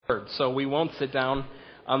So we won't sit down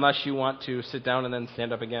unless you want to sit down and then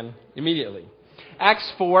stand up again immediately.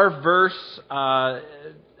 Acts 4, verse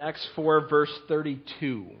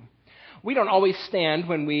 32. We don't always stand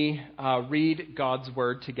when we read God's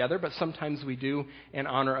Word together, but sometimes we do in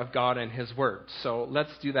honor of God and His Word. So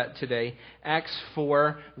let's do that today. Acts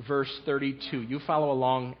 4, verse 32. You follow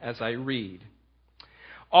along as I read.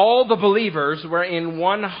 All the believers were in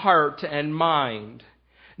one heart and mind.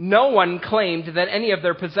 No one claimed that any of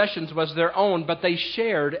their possessions was their own, but they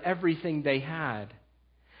shared everything they had.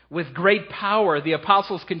 With great power, the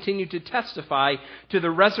apostles continued to testify to the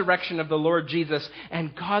resurrection of the Lord Jesus,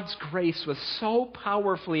 and God's grace was so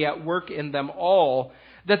powerfully at work in them all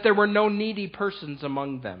that there were no needy persons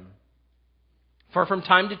among them. For from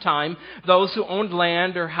time to time, those who owned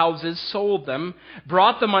land or houses sold them,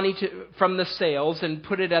 brought the money from the sales, and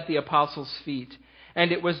put it at the apostles' feet,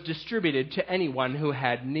 and it was distributed to anyone who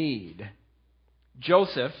had need.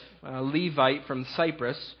 Joseph, a Levite from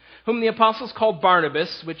Cyprus, whom the apostles called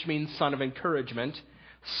Barnabas, which means son of encouragement,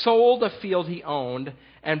 sold a field he owned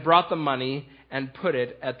and brought the money and put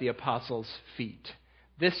it at the apostles' feet.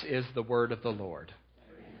 This is the word of the Lord.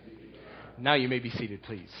 Now you may be seated,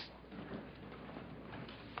 please.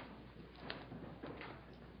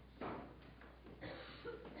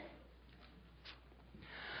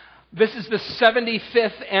 This is the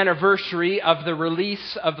 75th anniversary of the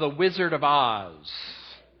release of The Wizard of Oz.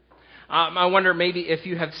 I wonder maybe if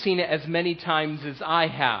you have seen it as many times as I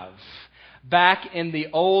have. Back in the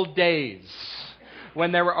old days,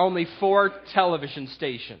 when there were only 4 television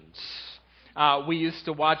stations, we used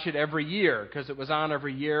to watch it every year because it was on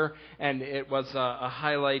every year and it was a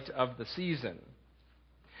highlight of the season.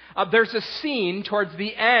 There's a scene towards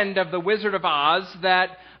the end of The Wizard of Oz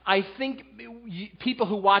that I think people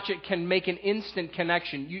who watch it can make an instant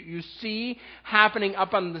connection. You see happening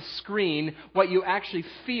up on the screen what you actually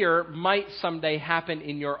fear might someday happen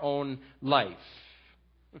in your own life.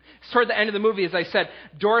 Toward the end of the movie, as I said,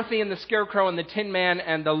 Dorothy and the Scarecrow and the Tin Man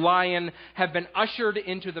and the Lion have been ushered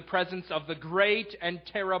into the presence of the great and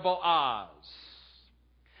terrible Oz.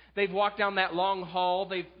 They've walked down that long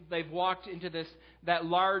hall. They've walked into that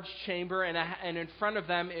large chamber, and in front of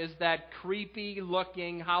them is that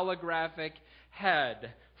creepy-looking holographic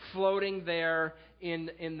head floating there in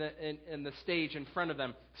the stage in front of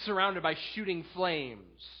them, surrounded by shooting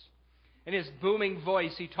flames. In his booming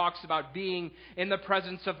voice, he talks about being in the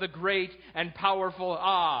presence of the great and powerful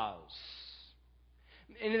Oz.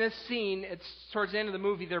 And in this scene, it's towards the end of the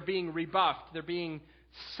movie, they're being rebuffed. They're being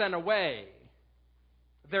sent away.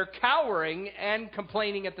 They're cowering and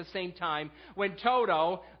complaining at the same time when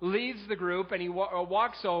Toto leaves the group and he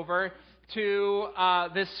walks over to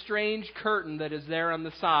this strange curtain that is there on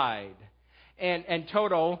the side. And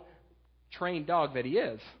Toto, trained dog that he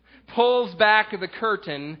is, pulls back the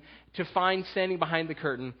curtain to find standing behind the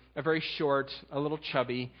curtain a very short, a little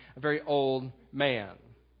chubby, a very old man.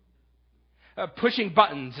 Pushing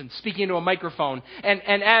buttons and speaking to a microphone.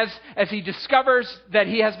 And as he discovers that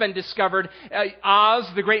he has been discovered, Oz,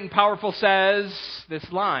 the great and powerful, says this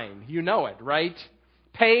line. You know it, right?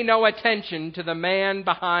 Pay no attention to the man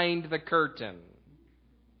behind the curtain.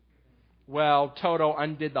 Well, Toto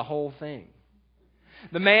undid the whole thing.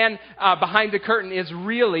 The man behind the curtain is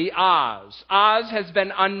really Oz. Oz has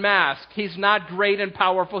been unmasked. He's not great and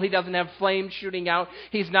powerful. He doesn't have flames shooting out.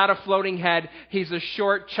 He's not a floating head. He's a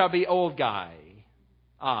short, chubby, old guy.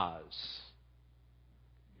 Oz.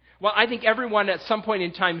 Well, I think everyone at some point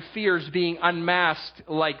in time fears being unmasked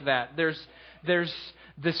like that. There's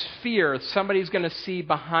this fear somebody's going to see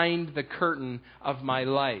behind the curtain of my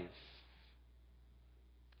life.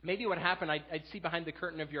 Maybe what happened, I'd see behind the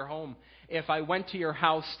curtain of your home if I went to your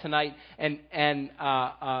house tonight and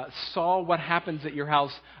saw what happens at your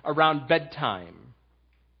house around bedtime.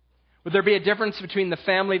 Would there be a difference between the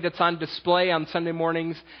family that's on display on Sunday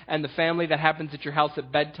mornings and the family that happens at your house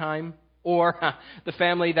at bedtime? Or the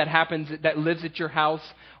family that lives at your house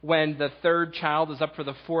when the 3rd child is up for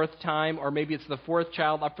the 4th time, or maybe it's the 4th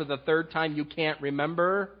child up for the 3rd time you can't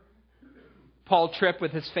remember? Paul Tripp,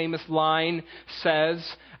 with his famous line,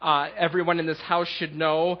 says, everyone in this house should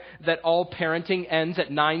know that all parenting ends at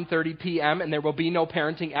 9:30 p.m. and there will be no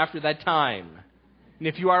parenting after that time. And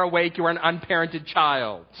if you are awake, you are an unparented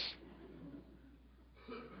child.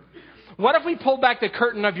 What if we pulled back the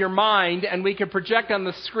curtain of your mind and we could project on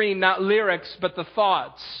the screen not lyrics, but the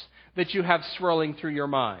thoughts that you have swirling through your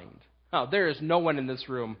mind? Oh, there is no one in this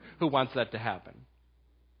room who wants that to happen.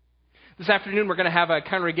 This afternoon, we're going to have a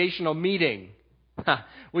congregational meeting.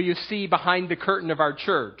 Will you see behind the curtain of our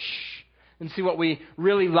church and see what we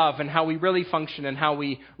really love and how we really function and how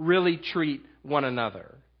we really treat one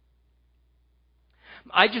another?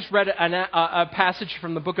 I just read a passage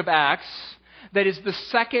from the book of Acts that is the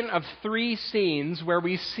second of 3 scenes where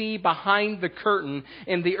we see behind the curtain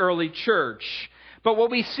in the early church. But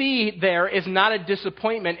what we see there is not a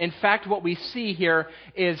disappointment. In fact, what we see here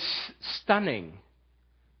is stunning.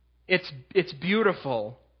 It's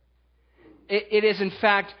beautiful. It is, in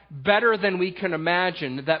fact, better than we can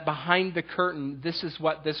imagine that behind the curtain, this is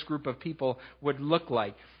what this group of people would look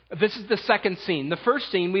like. This is the second scene. The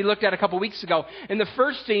first scene we looked at a couple weeks ago. In the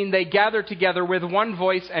first scene, they gather together with one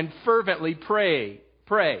voice and fervently pray.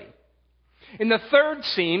 In the third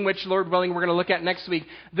scene, which, Lord willing, we're going to look at next week,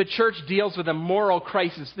 the church deals with a moral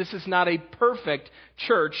crisis. This is not a perfect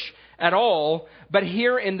church at all, but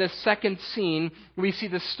here in this second scene, we see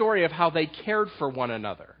the story of how they cared for one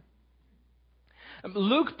another.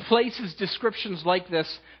 Luke places descriptions like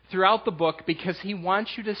this throughout the book because he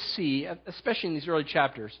wants you to see, especially in these early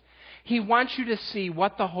chapters, he wants you to see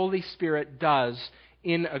what the Holy Spirit does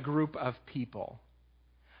in a group of people.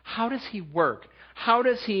 How does he work? How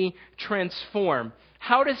does he transform?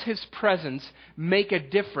 How does his presence make a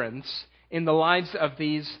difference in the lives of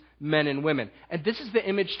these men and women? And this is the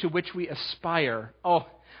image to which we aspire. Oh,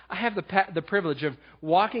 I have the privilege of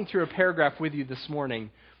walking through a paragraph with you this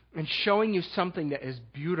morning and showing you something that is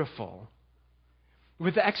beautiful,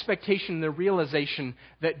 with the expectation and the realization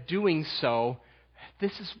that doing so,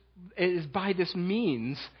 it is by this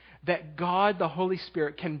means that God, the Holy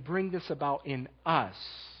Spirit, can bring this about in us.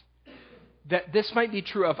 That this might be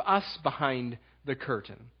true of us behind the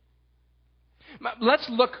curtain. Let's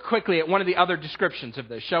look quickly at one of the other descriptions of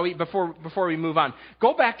this, shall we, before we move on.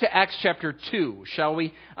 Go back to Acts chapter 2, shall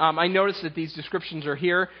we? I notice that these descriptions are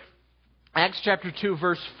here. Acts chapter 2,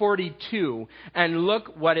 verse 42, and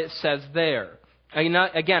look what it says there.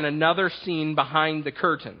 Again, another scene behind the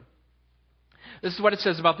curtain. This is what it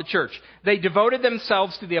says about the church. They devoted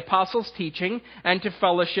themselves to the apostles' teaching and to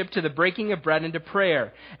fellowship, to the breaking of bread and to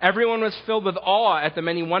prayer. Everyone was filled with awe at the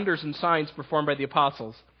many wonders and signs performed by the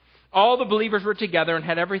apostles. All the believers were together and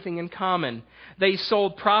had everything in common. They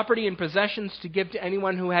sold property and possessions to give to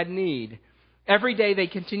anyone who had need. Every day they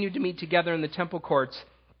continued to meet together in the temple courts.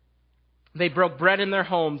 They broke bread in their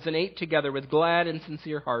homes and ate together with glad and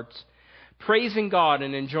sincere hearts, praising God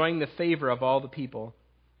and enjoying the favor of all the people.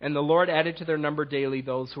 And the Lord added to their number daily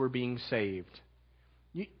those who were being saved.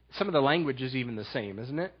 Some of the language is even the same,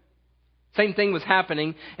 isn't it? Same thing was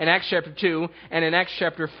happening in Acts chapter 2 and in Acts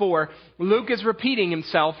chapter 4. Luke is repeating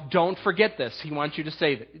himself. Don't forget this. He wants you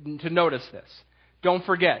to notice this. Don't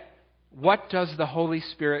forget. What does the Holy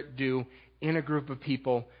Spirit do in a group of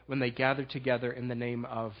people when they gather together in the name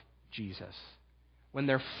of Jesus? When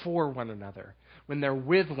they're for one another, when they're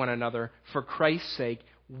with one another for Christ's sake,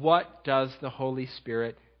 what does the Holy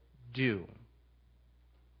Spirit do?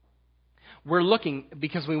 We're looking,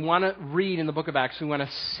 because we want to read in the book of Acts, we want to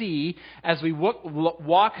see, as we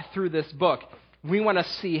walk through this book, we want to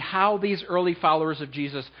see how these early followers of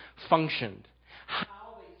Jesus functioned, how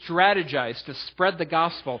they strategized to spread the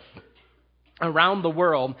gospel around the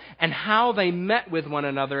world, and how they met with one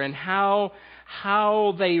another, and how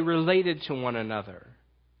they related to one another.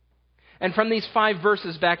 And from these 5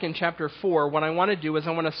 verses back in chapter 4, what I want to do is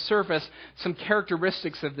I want to surface some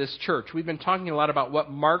characteristics of this church. We've been talking a lot about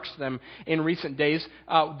what marks them in recent days.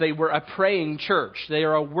 They were a praying church. They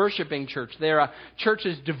are a worshiping church. They are a church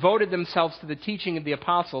that devoted themselves to the teaching of the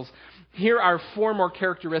apostles. Here are 4 more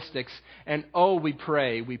characteristics. And we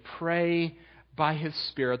pray. We pray by His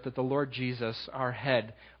Spirit that the Lord Jesus, our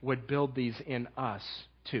head, would build these in us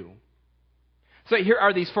too. So here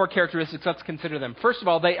are these 4 characteristics. Let's consider them. First of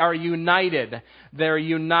all, they are united. They're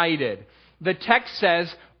united. The text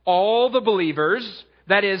says all the believers,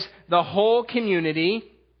 that is, the whole community,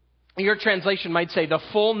 your translation might say the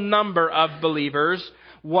full number of believers,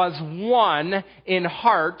 was one in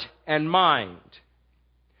heart and mind.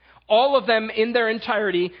 All of them in their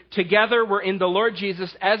entirety together were in the Lord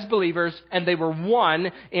Jesus as believers, and they were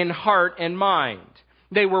one in heart and mind.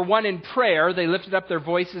 They were one in prayer. They lifted up their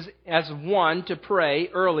voices as one to pray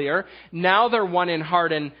earlier. Now they're one in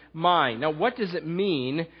heart and mind. Now, what does it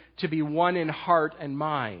mean to be one in heart and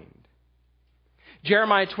mind?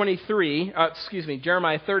 Jeremiah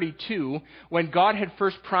 32, when God had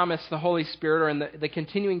first promised the Holy Spirit, or in the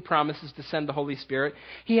continuing promises to send the Holy Spirit,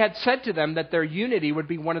 He had said to them that their unity would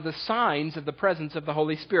be one of the signs of the presence of the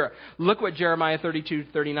Holy Spirit. Look what Jeremiah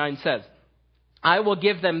 32:39 says. I will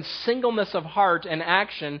give them singleness of heart and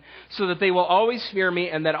action so that they will always fear me,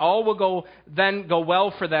 and that all will then go well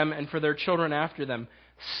for them and for their children after them.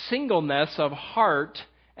 Singleness of heart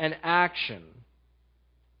and action.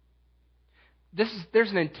 There's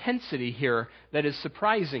an intensity here that is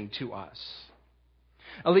surprising to us.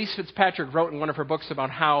 Elise Fitzpatrick wrote in one of her books about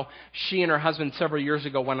how she and her husband several years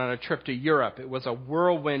ago went on a trip to Europe. It was a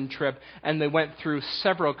whirlwind trip, and they went through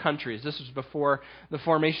several countries. This was before the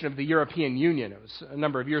formation of the European Union. It was a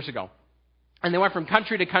number of years ago. And they went from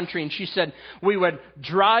country to country, and she said, we would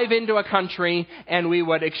drive into a country, and we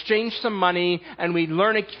would exchange some money, and we'd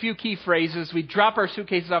learn a few key phrases. We'd drop our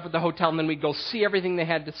suitcases off at the hotel, and then we'd go see everything they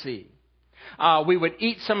had to see. We would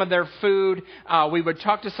eat some of their food. We would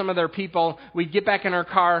talk to some of their people. We'd get back in our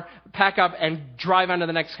car, pack up, and drive on to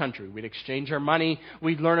the next country. We'd exchange our money.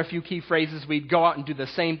 We'd learn a few key phrases. We'd go out and do the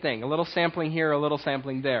same thing. A little sampling here, a little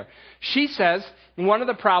sampling there. She says one of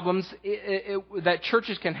the problems that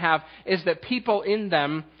churches can have is that people in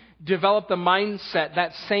them develop the mindset,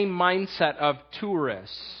 that same mindset of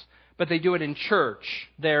tourists. But they do it in church.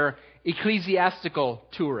 They're ecclesiastical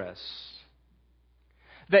tourists.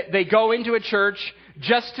 They go into a church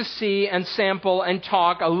just to see and sample and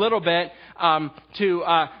talk a little bit, to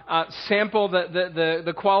sample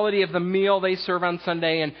the quality of the meal they serve on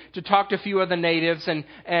Sunday, and to talk to a few of the natives,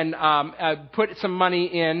 and put some money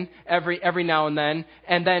in every now and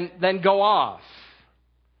then go off.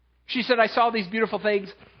 She said, I saw these beautiful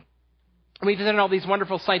things. We visited all these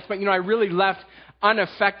wonderful sites, but I really left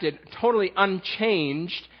unaffected, totally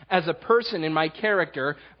unchanged as a person in my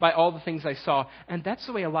character by all the things I saw. And that's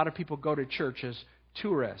the way a lot of people go to church, as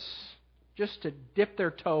tourists, just to dip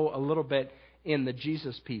their toe a little bit in the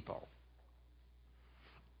Jesus people.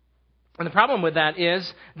 And the problem with that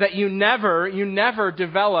is that you never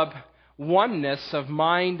develop oneness of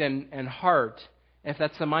mind and heart if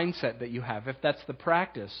that's the mindset that you have, if that's the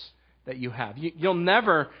practice that you have. You'll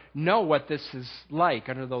never know what this is like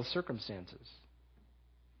under those circumstances.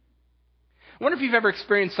 I wonder if you've ever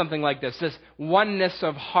experienced something like this oneness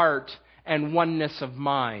of heart and oneness of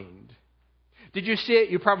mind. Did you see it?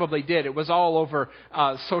 You probably did. It was all over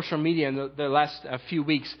social media in the last few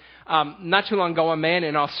weeks. Not too long ago, a man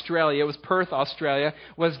in Australia, it was Perth, Australia,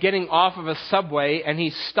 was getting off of a subway, and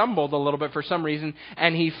he stumbled a little bit for some reason,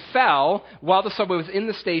 and he fell while the subway was in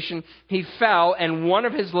the station. He fell, and one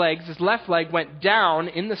of his legs, his left leg, went down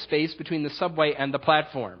in the space between the subway and the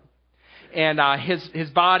platform. And his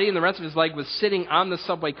body and the rest of his leg was sitting on the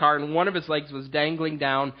subway car, and one of his legs was dangling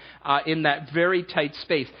down in that very tight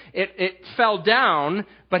space. It fell down,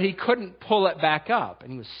 but he couldn't pull it back up,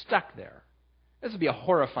 and he was stuck there. This would be a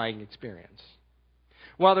horrifying experience.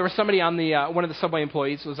 Well, there was somebody on the one of the subway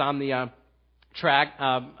employees was on the track,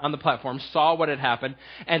 on the platform, saw what had happened,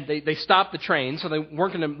 and they stopped the train, so they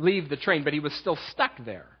weren't going to leave the train, but he was still stuck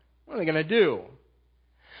there. What are they going to do?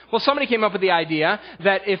 Well, somebody came up with the idea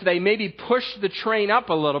that if they maybe pushed the train up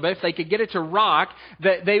a little bit, if they could get it to rock,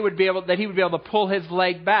 that he would be able to pull his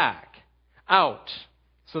leg back out.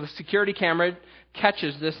 So the security camera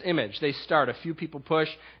catches this image. They start. A few people push,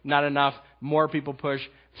 not enough. More people push.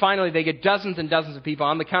 Finally, they get dozens and dozens of people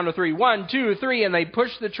on the count of 3. 1, 2, 3, and they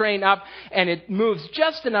push the train up, and it moves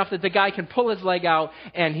just enough that the guy can pull his leg out,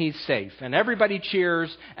 and he's safe. And everybody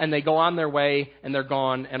cheers, and they go on their way, and they're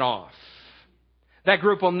gone and off. That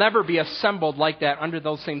group will never be assembled like that under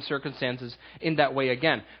those same circumstances in that way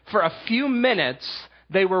again. For a few minutes,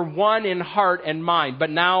 they were one in heart and mind,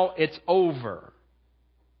 but now it's over.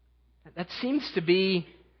 That seems to be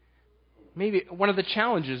maybe one of the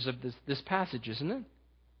challenges of this passage, isn't it?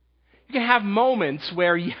 You can have moments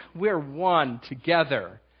where we're one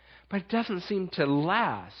together, but it doesn't seem to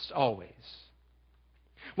last always.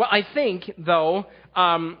 Well, I think, though,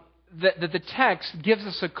 that the text gives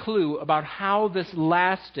us a clue about how this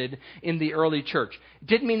lasted in the early church. It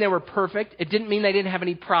didn't mean they were perfect. It didn't mean they didn't have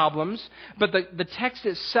any problems. But the text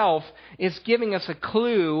itself is giving us a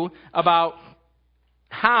clue about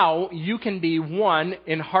how you can be one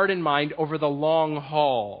in heart and mind over the long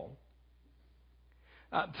haul.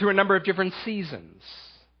 Through a number of different seasons.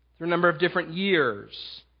 Through a number of different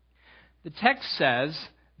years. The text says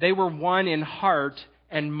they were one in heart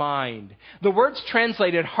and mind. The words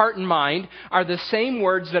translated heart and mind are the same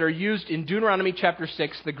words that are used in Deuteronomy chapter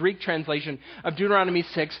 6, the Greek translation of Deuteronomy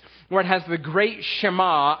 6, where it has the great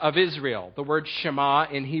Shema of Israel. The word Shema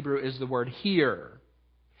in Hebrew is the word hear.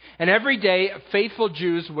 And every day, faithful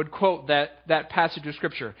Jews would quote that passage of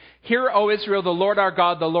Scripture. Hear, O Israel, the Lord our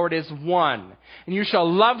God, the Lord is one. And you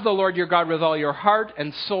shall love the Lord your God with all your heart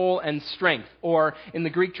and soul and strength. Or in the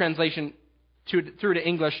Greek translation, through to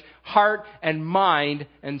English, heart and mind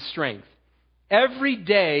and strength. Every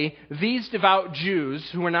day, these devout Jews,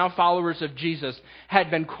 who were now followers of Jesus, had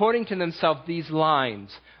been quoting to themselves these lines.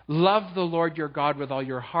 Love the Lord your God with all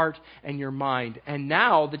your heart and your mind. And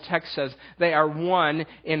now the text says they are one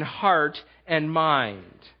in heart and mind.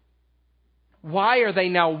 Why are they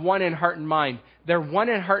now one in heart and mind? They're one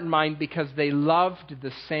in heart and mind because they loved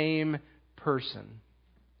the same person.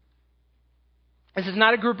 This is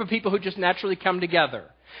not a group of people who just naturally come together.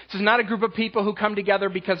 This is not a group of people who come together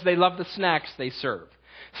because they love the snacks they serve.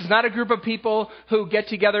 This is not a group of people who get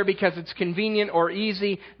together because it's convenient or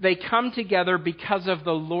easy. They come together because of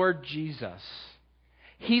the Lord Jesus.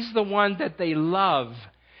 He's the one that they love.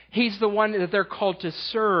 He's the one that they're called to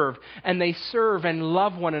serve, and they serve and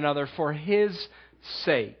love one another for His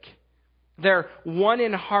sake. They're one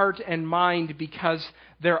in heart and mind because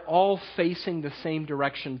they're all facing the same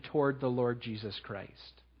direction toward the Lord Jesus Christ.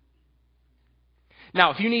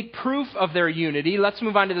 Now, if you need proof of their unity, let's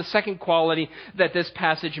move on to the second quality that this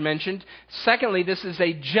passage mentioned. Secondly, this is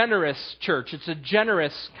a generous church. It's a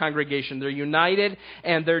generous congregation. They're united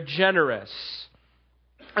and they're generous.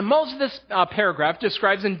 And most of this paragraph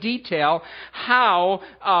describes in detail how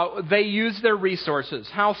they use their resources,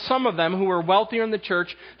 how some of them who were wealthier in the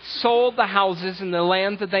church sold the houses and the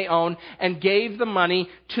lands that they owned and gave the money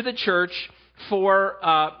to the church for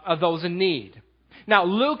those in need. Now,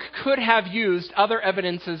 Luke could have used other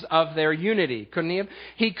evidences of their unity, couldn't he have?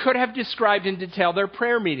 He could have described in detail their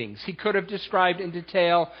prayer meetings. He could have described in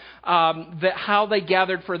detail how they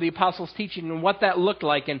gathered for the apostles' teaching and what that looked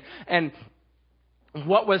like and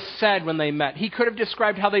what was said when they met. He could have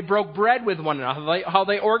described how they broke bread with one another, how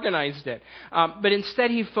they organized it. But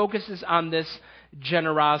instead, he focuses on this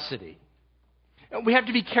generosity. We have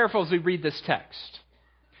to be careful as we read this text.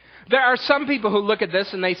 There are some people who look at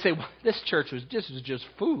this and they say, well, this church was just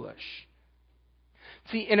foolish.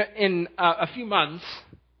 See, in a few months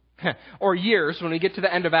or years, when we get to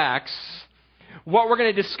the end of Acts, what we're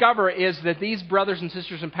going to discover is that these brothers and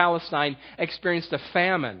sisters in Palestine experienced a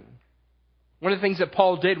famine. One of the things that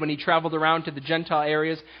Paul did when he traveled around to the Gentile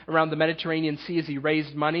areas around the Mediterranean Sea is he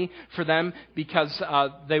raised money for them because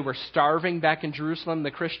they were starving back in Jerusalem,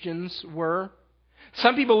 the Christians were.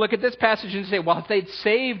 Some people look at this passage and say, well, if they'd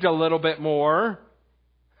saved a little bit more,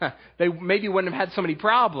 they maybe wouldn't have had so many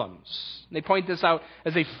problems. They point this out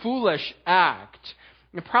as a foolish act.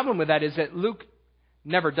 The problem with that is that Luke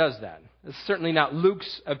never does that. It's certainly not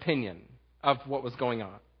Luke's opinion of what was going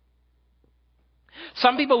on.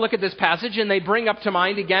 Some people look at this passage and they bring up to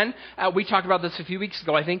mind again, we talked about this a few weeks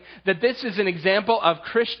ago, I think, that this is an example of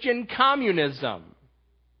Christian communism.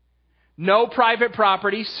 No private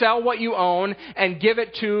property, sell what you own and give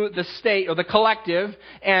it to the state or the collective,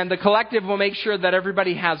 and the collective will make sure that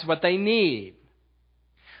everybody has what they need.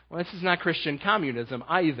 Well, this is not Christian communism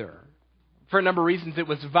either. For a number of reasons, it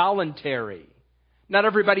was voluntary. Not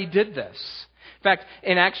everybody did this. In fact,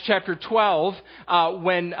 in Acts chapter 12,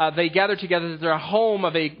 when they gathered together at the home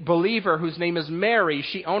of a believer whose name is Mary,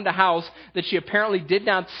 she owned a house that she apparently did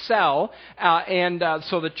not sell, and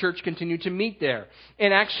so the church continued to meet there.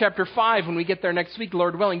 In Acts chapter 5, when we get there next week,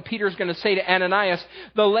 Lord willing, Peter's going to say to Ananias,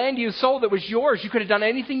 the land you sold that was yours, you could have done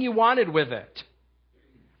anything you wanted with it.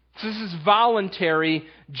 So this is voluntary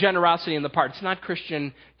generosity on the part. It's not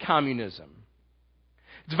Christian communism.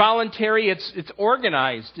 It's voluntary, it's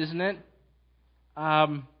organized, isn't it?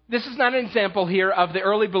 This is not an example here of the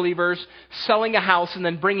early believers selling a house and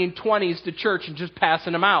then bringing 20s to church and just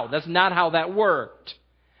passing them out. That's not how that worked.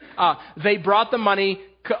 They brought the money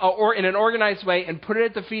or in an organized way and put it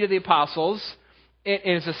at the feet of the apostles. It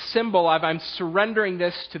is a symbol of I'm surrendering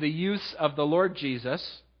this to the use of the Lord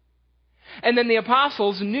Jesus. And then the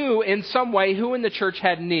apostles knew in some way who in the church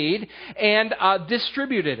had need and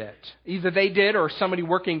distributed it. Either they did or somebody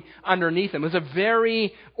working underneath them. It was a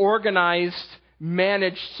very organized,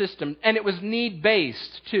 managed system. And it was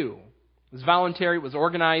need-based, too. It was voluntary, it was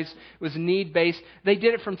organized, it was need-based. They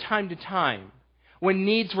did it from time to time. When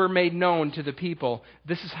needs were made known to the people,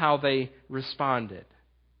 this is how they responded.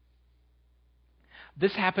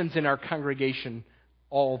 This happens in our congregation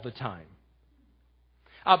all the time.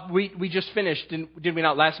 We just finished, did we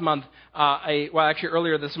not, last month,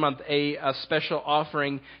 earlier this month, a special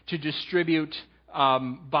offering to distribute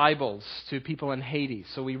Bibles to people in Haiti.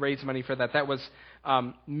 So we raised money for that. That was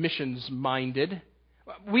missions-minded.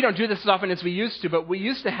 We don't do this as often as we used to, but we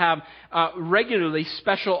used to have regularly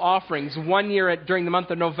special offerings. One year during the month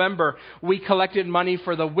of November, we collected money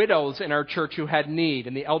for the widows in our church who had need.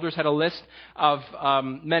 And the elders had a list of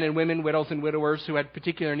men and women, widows and widowers who had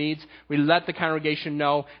particular needs. We let the congregation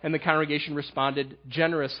know, and the congregation responded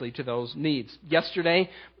generously to those needs. Yesterday,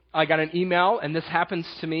 I got an email, and this happens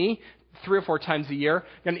to me 3 or 4 times a year.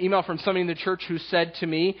 I got an email from somebody in the church who said to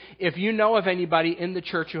me, if you know of anybody in the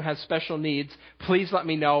church who has special needs, please let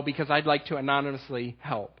me know because I'd like to anonymously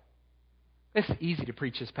help. It's easy to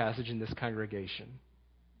preach this passage in this congregation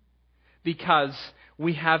because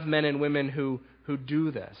we have men and women who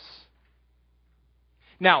do this.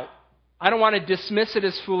 Now, I don't want to dismiss it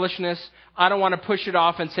as foolishness. I don't want to push it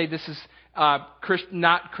off and say this is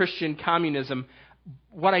not Christian communism.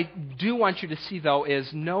 What I do want you to see, though,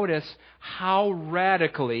 is notice how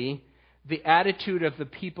radically the attitude of the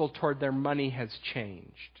people toward their money has changed.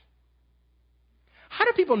 How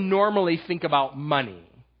do people normally think about money?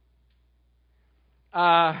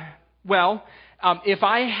 If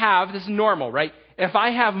I have, this is normal, right? If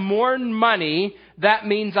I have more money, that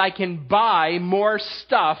means I can buy more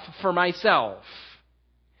stuff for myself.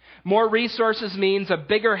 More resources means a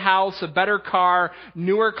bigger house, a better car,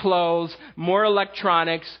 newer clothes, more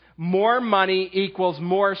electronics. More money equals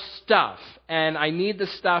more stuff. And I need the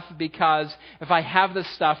stuff because if I have the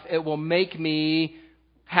stuff, it will make me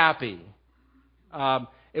happy.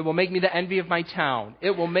 It will make me the envy of my town.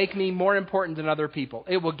 It will make me more important than other people.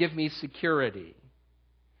 It will give me security.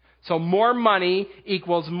 So more money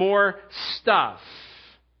equals more stuff.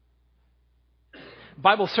 The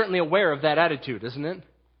Bible's certainly aware of that attitude, isn't it?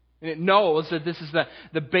 It knows that this is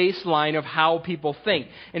the baseline of how people think.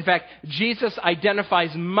 In fact, Jesus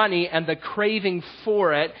identifies money and the craving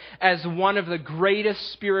for it as one of the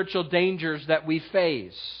greatest spiritual dangers that we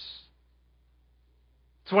face.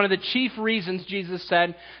 It's one of the chief reasons Jesus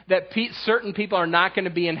said that certain people are not going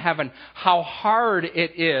to be in heaven. How hard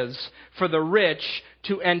it is for the rich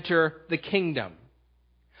to enter the kingdom.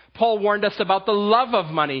 Paul warned us about the love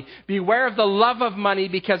of money. Beware of the love of money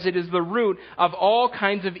because it is the root of all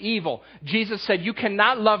kinds of evil. Jesus said you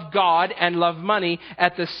cannot love God and love money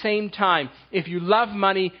at the same time. If you love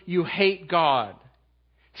money, you hate God.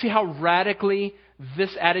 See how radically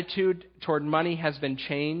this attitude toward money has been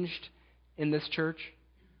changed in this church?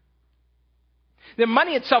 The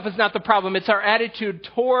money itself is not the problem. It's our attitude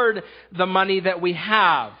toward the money that we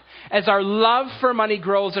have. As our love for money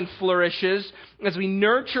grows and flourishes, as we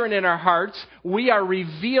nurture it in our hearts, we are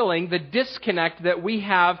revealing the disconnect that we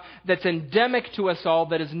have that's endemic to us all,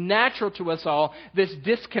 that is natural to us all, this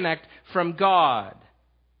disconnect from God.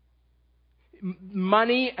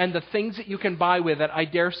 Money and the things that you can buy with it, I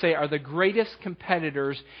dare say, are the greatest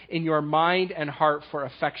competitors in your mind and heart for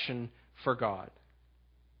affection for God.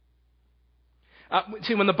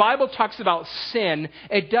 See, when the Bible talks about sin,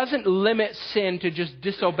 it doesn't limit sin to just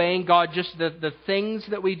disobeying God, just the things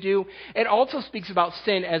that we do. It also speaks about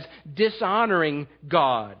sin as dishonoring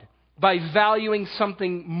God by valuing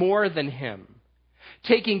something more than Him,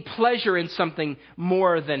 taking pleasure in something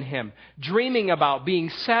more than Him, dreaming about, being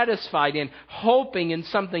satisfied in, hoping in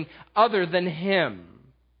something other than Him.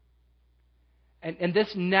 And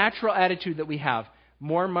this natural attitude that we have,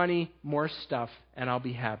 more money, more stuff, and I'll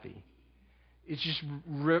be happy. It's just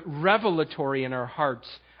revelatory in our hearts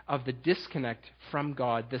of the disconnect from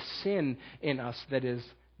God, the sin in us that is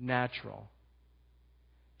natural.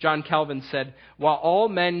 John Calvin said, while all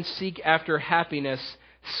men seek after happiness,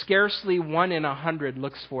 scarcely 1 in 100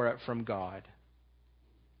 looks for it from God.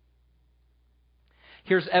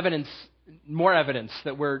 Here's more evidence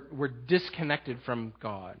that we're disconnected from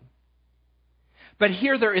God. But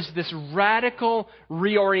here there is this radical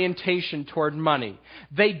reorientation toward money.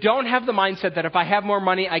 They don't have the mindset that if I have more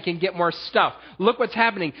money, I can get more stuff. Look what's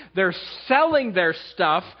happening. They're selling their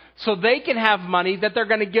stuff so they can have money that they're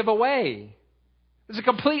going to give away. It's a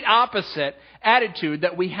complete opposite attitude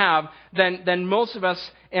that we have than most of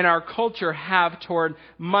us in our culture have toward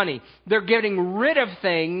money. They're getting rid of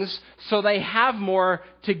things so they have more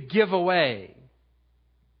to give away.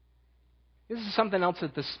 This is something else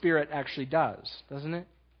that the Spirit actually does, doesn't it?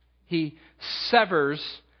 He severs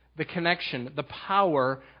the connection, the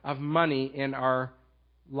power of money in our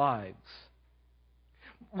lives.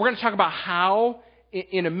 We're going to talk about how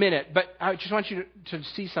in a minute, but I just want you to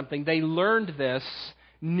see something. They learned this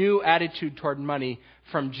new attitude toward money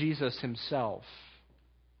from Jesus Himself.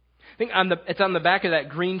 I think it's on the back of that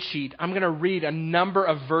green sheet. I'm going to read a number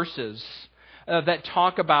of verses that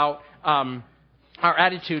talk about our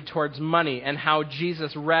attitude towards money and how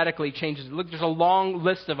Jesus radically changes it. Look, there's a long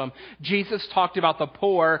list of them. Jesus talked about the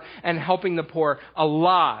poor and helping the poor a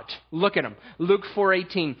lot. Look at them. Luke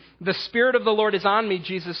 4:18. The Spirit of the Lord is on me,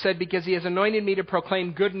 Jesus said, because He has anointed me to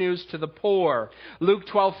proclaim good news to the poor. Luke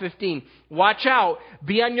 12:15. Watch out.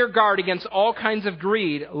 Be on your guard against all kinds of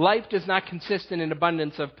greed. Life does not consist in an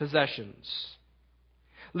abundance of possessions.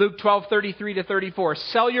 Luke 12:33-34.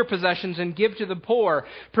 Sell your possessions and give to the poor.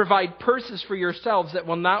 Provide purses for yourselves that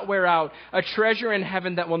will not wear out, a treasure in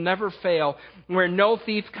heaven that will never fail, where no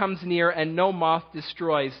thief comes near and no moth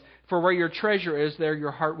destroys. For where your treasure is, there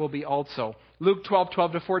your heart will be also. Luke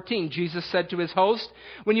 12:12-14. Jesus said to His host,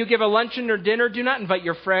 when you give a luncheon or dinner, do not invite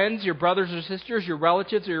your friends, your brothers or sisters, your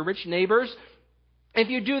relatives, or your rich neighbors, If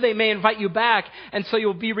you do, they may invite you back, and so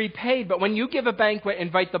you'll be repaid. But when you give a banquet,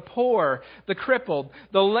 invite the poor, the crippled,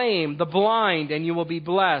 the lame, the blind, and you will be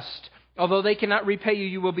blessed. Although they cannot repay you,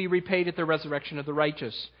 you will be repaid at the resurrection of the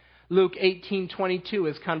righteous. Luke 18:22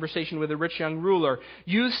 is conversation with a rich young ruler.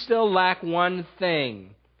 You still lack one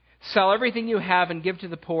thing. Sell everything you have and give to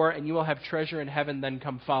the poor, and you will have treasure in heaven. Then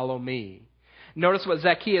come follow me. Notice what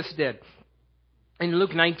Zacchaeus did. In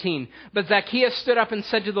Luke 19, but Zacchaeus stood up and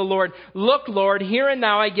said to the Lord, Look, Lord, here and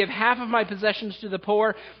now I give half of my possessions to the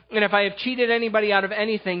poor, and if I have cheated anybody out of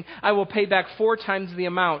anything, I will pay back 4 times the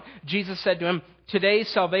amount. Jesus said to him, Today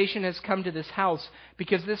salvation has come to this house,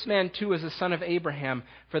 because this man too is a son of Abraham,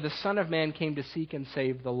 for the Son of Man came to seek and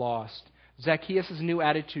save the lost. Zacchaeus' new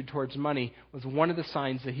attitude towards money was one of the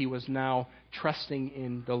signs that he was now trusting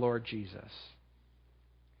in the Lord Jesus.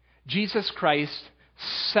 Jesus Christ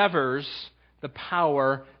severs the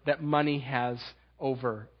power that money has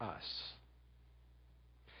over us.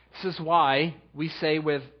 This is why we say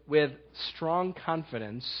with strong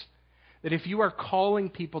confidence that if you are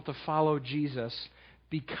calling people to follow Jesus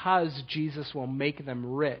because Jesus will make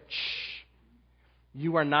them rich,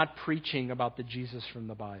 you are not preaching about the Jesus from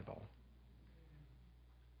the Bible.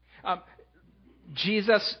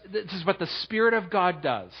 This is what the Spirit of God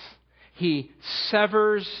does. He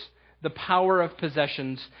severs the power of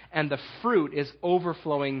possessions, and the fruit is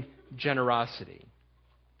overflowing generosity.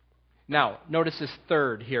 Now, notice this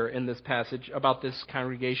third here in this passage about this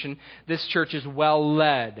congregation. This church is well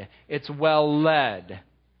led. It's well led.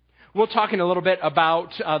 We'll talk in a little bit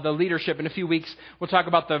about the leadership in a few weeks. We'll talk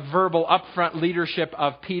about the verbal upfront leadership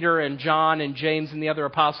of Peter and John and James and the other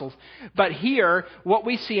apostles. But here, what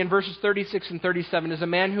we see in verses 36 and 37 is a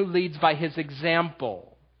man who leads by his example.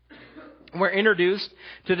 We're introduced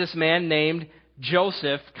to this man named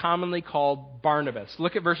Joseph, commonly called Barnabas.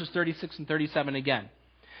 Look at verses 36 and 37 again.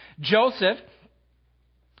 Joseph,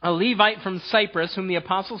 a Levite from Cyprus, whom the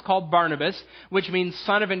apostles called Barnabas, which means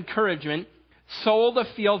son of encouragement, sold a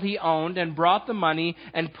field he owned and brought the money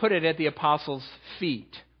and put it at the apostles'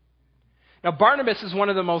 feet. Now, Barnabas is one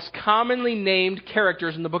of the most commonly named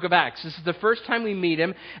characters in the book of Acts. This is the first time we meet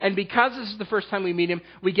him, and because this is the first time we meet him,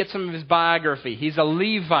 we get some of his biography. He's a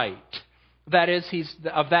Levite. That is, he's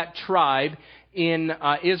of that tribe in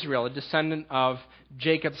Israel, a descendant of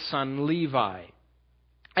Jacob's son Levi.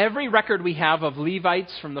 Every record we have of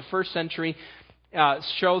Levites from the first century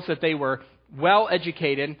shows that they were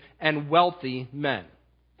well-educated and wealthy men.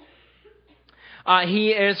 He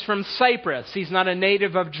is from Cyprus. He's not a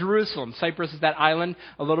native of Jerusalem. Cyprus is that island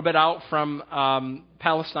a little bit out from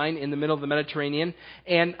Palestine in the middle of the Mediterranean.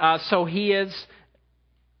 And so he is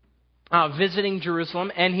visiting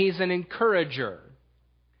Jerusalem, and he's an encourager.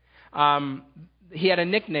 He had a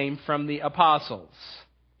nickname from the apostles.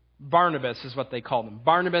 Barnabas is what they called him.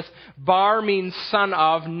 Barnabas, Bar means son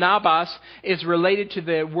of. Nabas is related to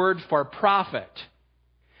the word for prophet.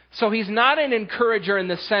 So he's not an encourager in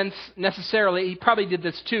the sense necessarily, he probably did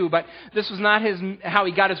this too, but this was not how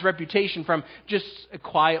he got his reputation, from just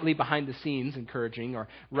quietly behind the scenes encouraging or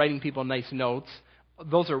writing people nice notes.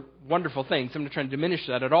 Those are wonderful things. I'm not trying to diminish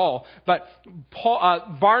that at all. But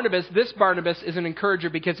Barnabas is an encourager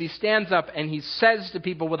because he stands up and he says to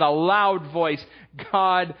people with a loud voice,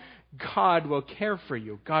 God will care for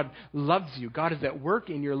you. God loves you. God is at work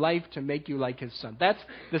in your life to make you like His Son. That's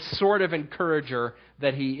the sort of encourager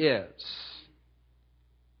that he is.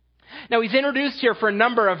 Now, he's introduced here for a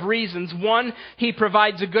number of reasons. One, he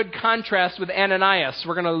provides a good contrast with Ananias.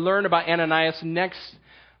 We're going to learn about Ananias next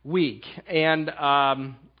week. And,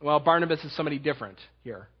 Barnabas is somebody different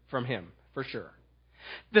here from him, for sure.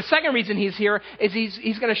 The second reason he's here is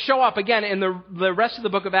he's going to show up again in the rest of the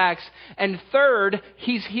book of Acts. And third,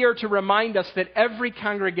 he's here to remind us that every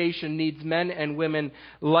congregation needs men and women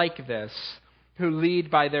like this who lead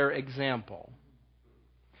by their example.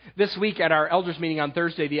 This week at our elders meeting on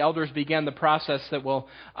Thursday, the elders began the process that will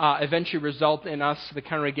eventually result in us, the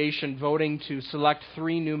congregation, voting to select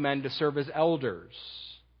 3 new men to serve as elders.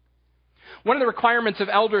 One of the requirements of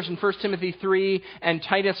elders in 1 Timothy 3 and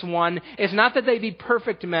Titus 1 is not that they be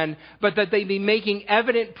perfect men, but that they be making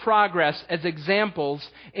evident progress as examples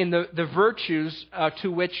in the virtues to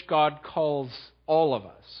which God calls all of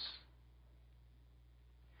us.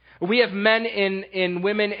 We have men and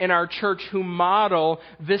women in our church who model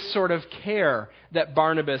this sort of care that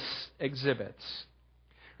Barnabas exhibits.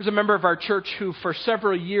 There's a member of our church who, for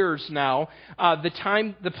several years now,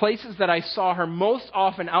 the places that I saw her most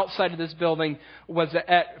often outside of this building was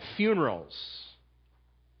at funerals.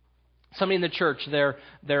 Somebody in the church,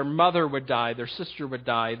 their mother would die, their sister would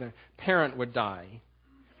die, their parent would die.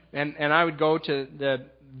 And I would go to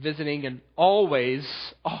visiting, and always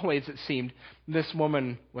it seemed, this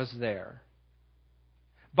woman was there.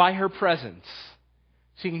 By her presence,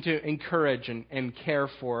 seeking to encourage and care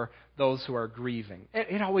for those who are grieving.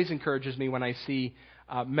 It always encourages me when I see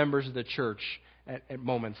members of the church at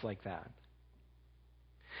moments like that.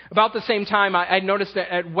 About the same time, I noticed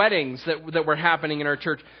that at weddings that were happening in our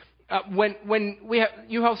church, when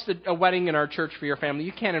you host a wedding in our church for your family,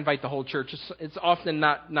 you can't invite the whole church. It's often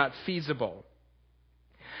not feasible.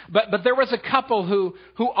 But there was a couple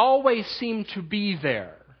who always seemed to be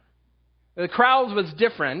there. The crowd was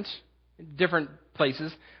different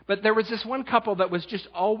places, but there was this one couple that was just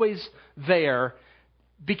always there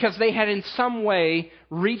because they had in some way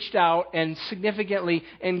reached out and significantly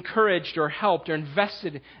encouraged or helped or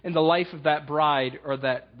invested in the life of that bride or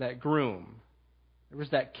that groom. There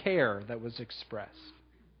was that care that was expressed.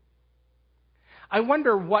 I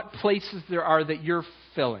wonder what places there are that you're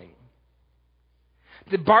filling.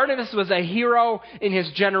 That Barnabas was a hero in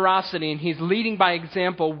his generosity, and he's leading by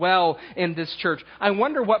example well in this church. I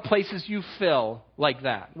wonder what places you fill like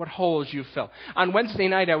that, what holes you fill. On Wednesday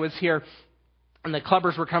night, I was here, and the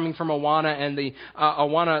clubbers were coming from Awana, and the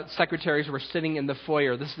Awana secretaries were sitting in the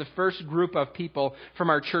foyer. This is the first group of people from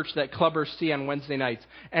our church that clubbers see on Wednesday nights.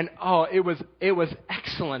 And it was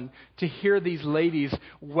excellent to hear these ladies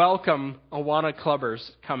welcome Awana clubbers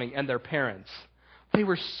coming and their parents. They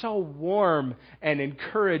were so warm and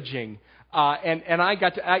encouraging. And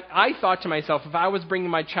I thought to myself, if I was bringing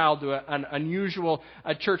my child to an unusual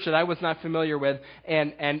church that I was not familiar with,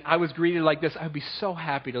 and I was greeted like this, I would be so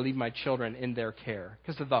happy to leave my children in their care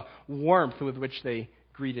because of the warmth with which they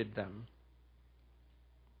greeted them.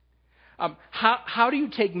 How do you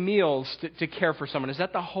take meals to care for someone? Is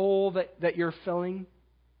that the hole that you're filling?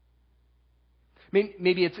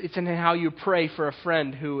 Maybe it's in how you pray for a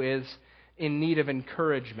friend who is in need of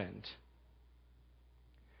encouragement.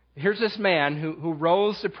 Here's this man who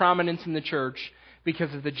rose to prominence in the church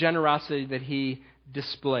because of the generosity that he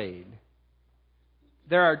displayed.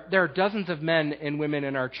 There are dozens of men and women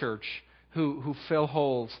in our church who fill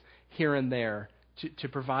holes here and there to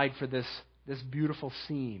provide for this beautiful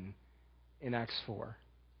scene in Acts 4.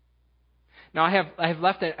 Now I have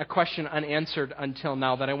left a question unanswered until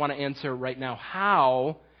now that I want to answer right now.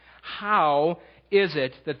 How is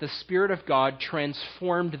it that the Spirit of God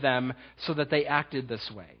transformed them so that they acted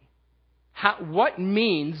this way? What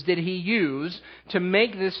means did He use to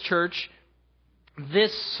make this church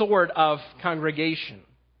this sort of congregation?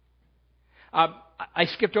 I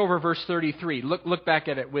skipped over verse 33. Look back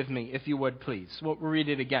at it with me, if you would, please. We'll read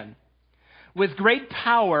it again. With great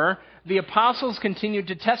power, the apostles continued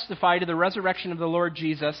to testify to the resurrection of the Lord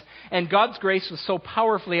Jesus, and God's grace was so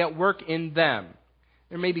powerfully at work in them.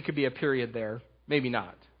 There maybe could be a period there. Maybe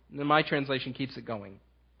not. My translation keeps it going.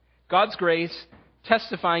 God's grace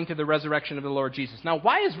testifying to the resurrection of the Lord Jesus. Now,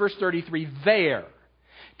 why is verse 33 there?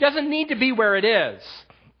 It doesn't need to be where it is.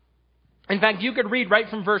 In fact, you could read right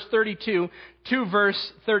from verse 32 to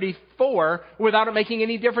verse 34 without it making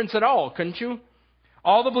any difference at all, couldn't you?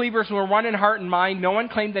 All the believers were one in heart and mind. No one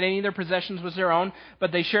claimed that any of their possessions was their own,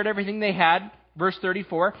 but they shared everything they had. Verse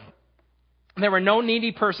 34. There were no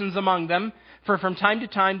needy persons among them, for from time to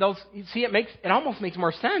time, it almost makes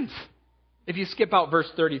more sense if you skip out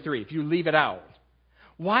verse 33, if you leave it out.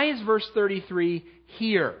 Why is verse 33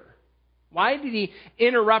 here? Why did he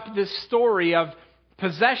interrupt this story of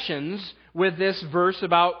possessions with this verse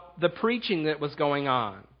about the preaching that was going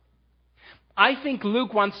on? I think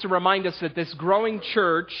Luke wants to remind us that this growing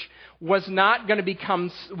church was not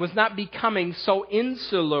becoming so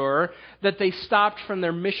insular that they stopped from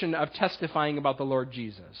their mission of testifying about the Lord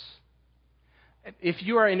Jesus. If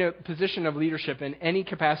you are in a position of leadership in any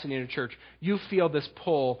capacity in a church, you feel this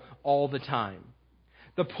pull all the time.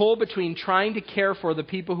 The pull between trying to care for the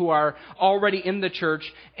people who are already in the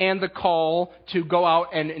church and the call to go out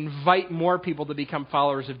and invite more people to become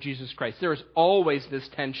followers of Jesus Christ. There is always this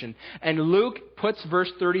tension. And Luke puts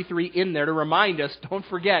verse 33 in there to remind us, don't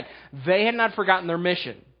forget, they had not forgotten their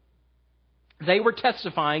mission. They were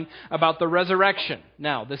testifying about the resurrection.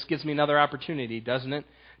 Now, this gives me another opportunity, doesn't it,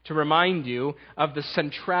 to remind you of the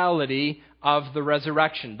centrality of the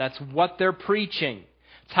resurrection. That's what they're preaching.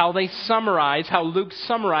 It's how Luke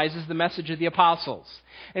summarizes the message of the apostles.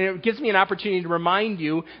 And it gives me an opportunity to remind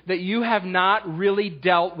you that you have not really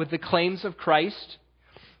dealt with the claims of Christ.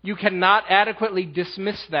 You cannot adequately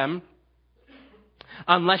dismiss them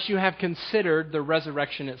unless you have considered the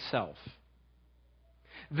resurrection itself.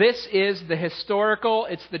 This is the historical,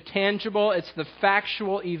 it's the tangible, it's the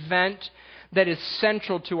factual event that is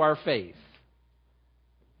central to our faith.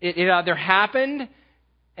 It either happened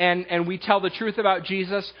and we tell the truth about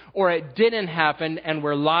Jesus, or it didn't happen and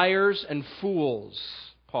we're liars and fools,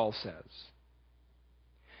 Paul says.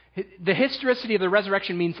 The historicity of the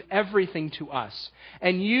resurrection means everything to us.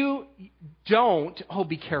 And you don't,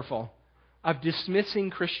 be careful, of dismissing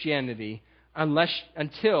Christianity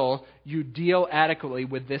until you deal adequately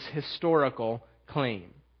with this historical claim.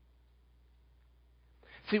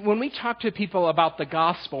 See, when we talk to people about the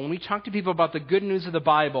gospel, when we talk to people about the good news of the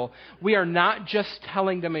Bible, we are not just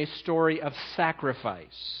telling them a story of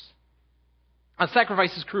sacrifice.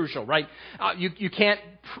 Sacrifice is crucial, right? You can't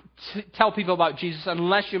tell people about Jesus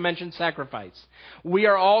unless you mention sacrifice. We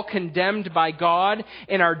are all condemned by God.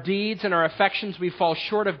 In our deeds and our affections, we fall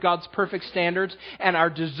short of God's perfect standards and are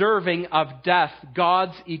deserving of death,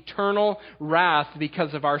 God's eternal wrath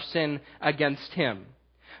because of our sin against Him.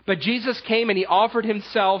 But Jesus came and He offered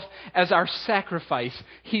Himself as our sacrifice.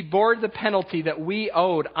 He bore the penalty that we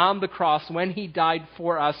owed on the cross when He died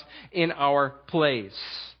for us in our place.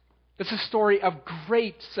 It's a story of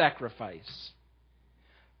great sacrifice.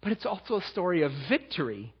 But it's also a story of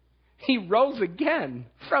victory. He rose again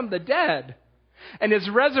from the dead. And His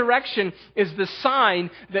resurrection is the sign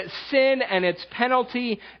that sin and its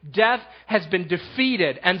penalty, death, has been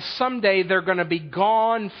defeated. And someday they're going to be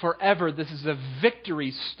gone forever. This is a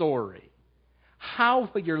victory story. How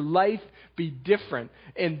will your life be different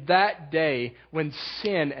in that day when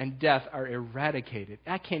sin and death are eradicated?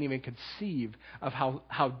 I can't even conceive of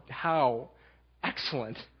how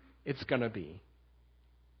excellent it's going to be.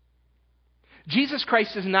 Jesus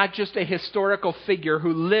Christ is not just a historical figure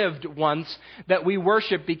who lived once that we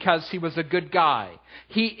worship because He was a good guy.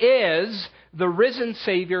 He is the risen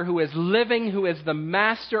Savior who is living, who is the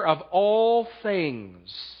master of all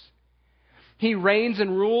things. He reigns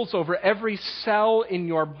and rules over every cell in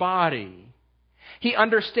your body. He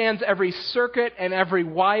understands every circuit and every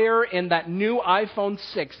wire in that new iPhone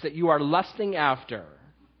 6 that you are lusting after.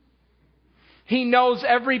 He knows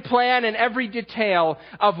every plan and every detail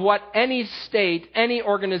of what any state, any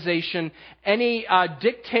organization, any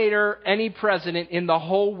dictator, any president in the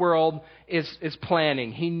whole world is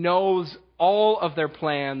planning. He knows all of their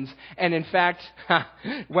plans. And in fact,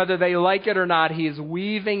 whether they like it or not, He is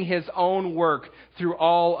weaving His own work through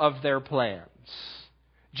all of their plans.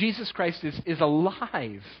 Jesus Christ is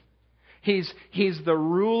alive. He's the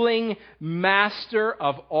ruling master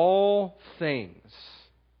of all things.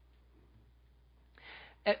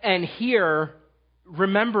 And here,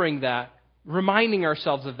 remembering that, reminding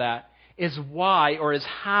ourselves of that, is why or is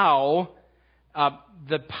how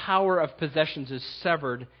the power of possessions is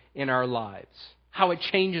severed in our lives. How it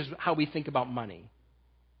changes how we think about money.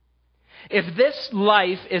 If this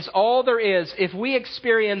life is all there is, if we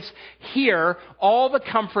experience here all the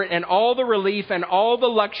comfort and all the relief and all the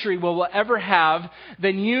luxury we will ever have,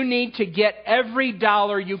 then you need to get every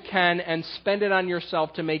dollar you can and spend it on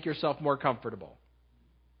yourself to make yourself more comfortable.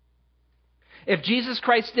 If Jesus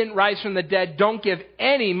Christ didn't rise from the dead, don't give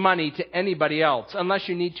any money to anybody else unless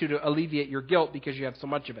you need to alleviate your guilt because you have so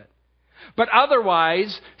much of it. But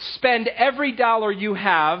otherwise, spend every dollar you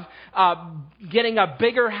have getting a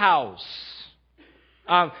bigger house,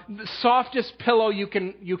 the softest pillow you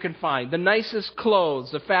can find, the nicest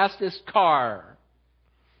clothes, the fastest car.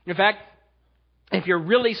 In fact, if you're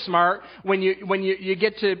really smart, when you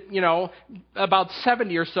get to about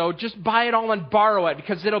 70 or so, just buy it all and borrow it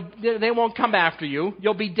because they won't come after you.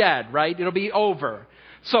 You'll be dead, right? It'll be over.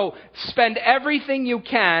 So spend everything you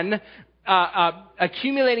can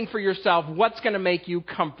accumulating for yourself what's going to make you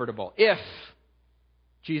comfortable if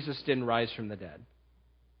Jesus didn't rise from the dead.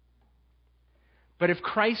 But if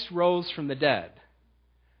Christ rose from the dead,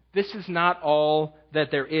 this is not all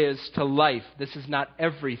that there is to life. This is not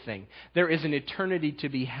everything. There is an eternity to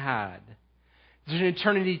be had. There's an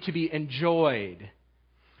eternity to be enjoyed.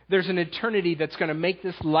 There's an eternity that's going to make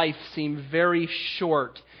this life seem very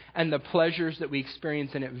short and the pleasures that we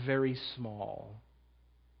experience in it very small.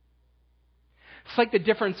 It's like the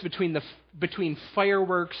difference between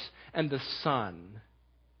fireworks and the sun.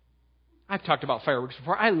 I've talked about fireworks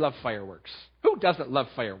before. I love fireworks. Who doesn't love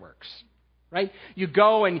fireworks? Right? You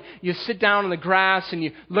go and you sit down on the grass and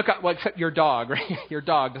you look up, well, except your dog, right? Your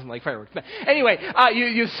dog doesn't like fireworks. But anyway,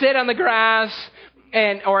 you sit on the grass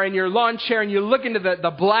or in your lawn chair and you look into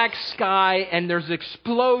the black sky and there's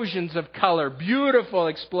explosions of color, beautiful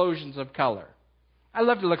explosions of color. I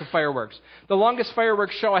love to look at fireworks. The longest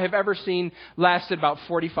fireworks show I have ever seen lasted about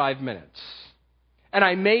 45 minutes. And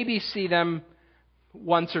I maybe see them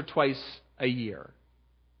once or twice a year.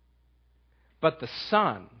 But the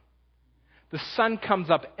sun comes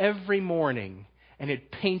up every morning and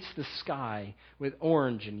it paints the sky with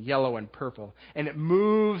orange and yellow and purple. And it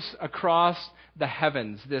moves across the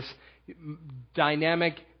heavens, this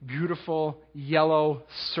dynamic, beautiful yellow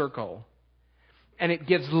circle. And it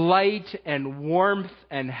gives light and warmth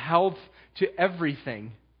and health to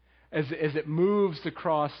everything as it moves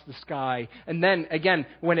across the sky. And then, again,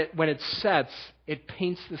 when it sets, it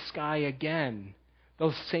paints the sky again.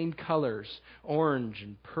 Those same colors, orange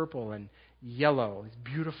and purple and yellow, these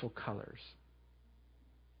beautiful colors.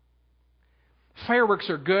 Fireworks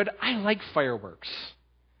are good. I like fireworks.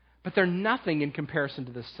 But they're nothing in comparison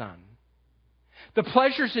to the sun. The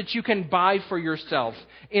pleasures that you can buy for yourself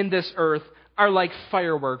in this earth are like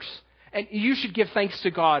fireworks. And you should give thanks to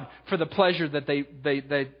God for the pleasure that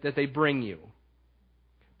they bring you.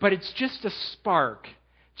 But it's just a spark.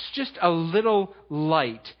 It's just a little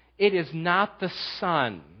light. It is not the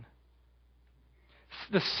sun.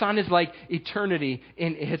 The sun is like eternity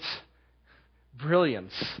in its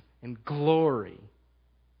brilliance and glory.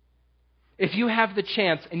 If you have the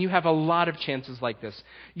chance, and you have a lot of chances like this,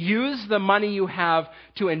 use the money you have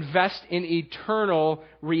to invest in eternal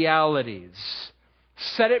realities.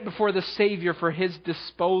 Set it before the Savior for His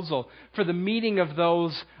disposal, for the meeting of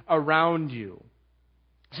those around you.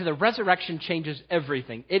 So the resurrection changes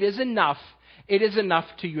everything. It is enough. It is enough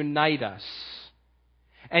to unite us.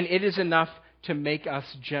 And it is enough to make us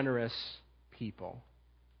generous people.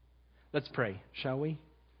 Let's pray, shall we?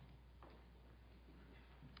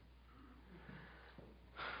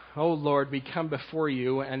 Oh Lord, we come before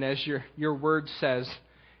you, and as your word says,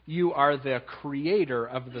 you are the creator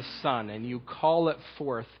of the sun, and you call it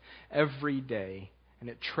forth every day, and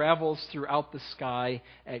it travels throughout the sky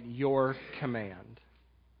at your command.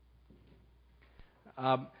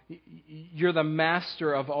 You're the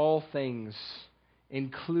master of all things,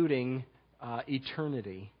 including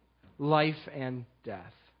eternity, life and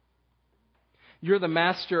death. You're the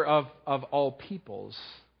master of all peoples.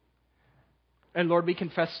 And Lord, we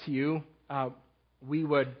confess to you, we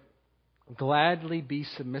would gladly be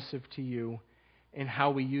submissive to you in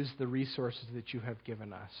how we use the resources that you have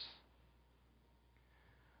given us.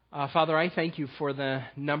 Father, I thank you for the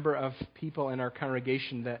number of people in our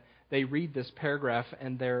congregation that they read this paragraph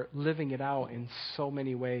and they're living it out in so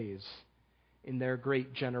many ways in their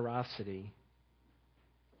great generosity.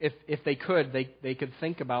 If they could, they could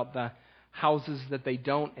think about the houses that they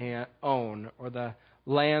don't own, or the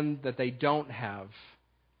land that they don't have,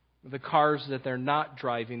 the cars that they're not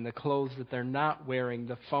driving, the clothes that they're not wearing,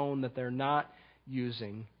 the phone that they're not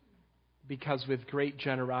using, because with great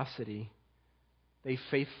generosity, they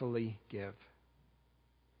faithfully give.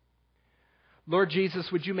 Lord Jesus,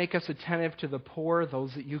 would you make us attentive to the poor,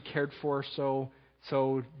 those that you cared for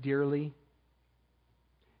so dearly?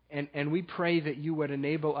 And we pray that you would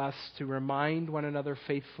enable us to remind one another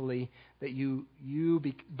faithfully that you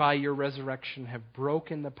by your resurrection have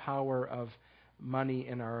broken the power of money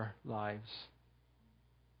in our lives.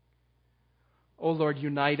 Oh Lord,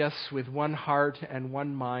 unite us with one heart and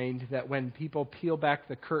one mind, that when people peel back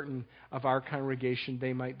the curtain of our congregation,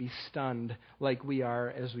 they might be stunned like we are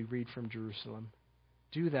as we read from Jerusalem.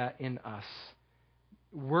 Do that in us.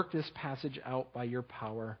 Work this passage out by your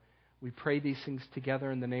power. We pray these things together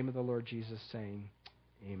in the name of the Lord Jesus, saying,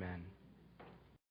 Amen.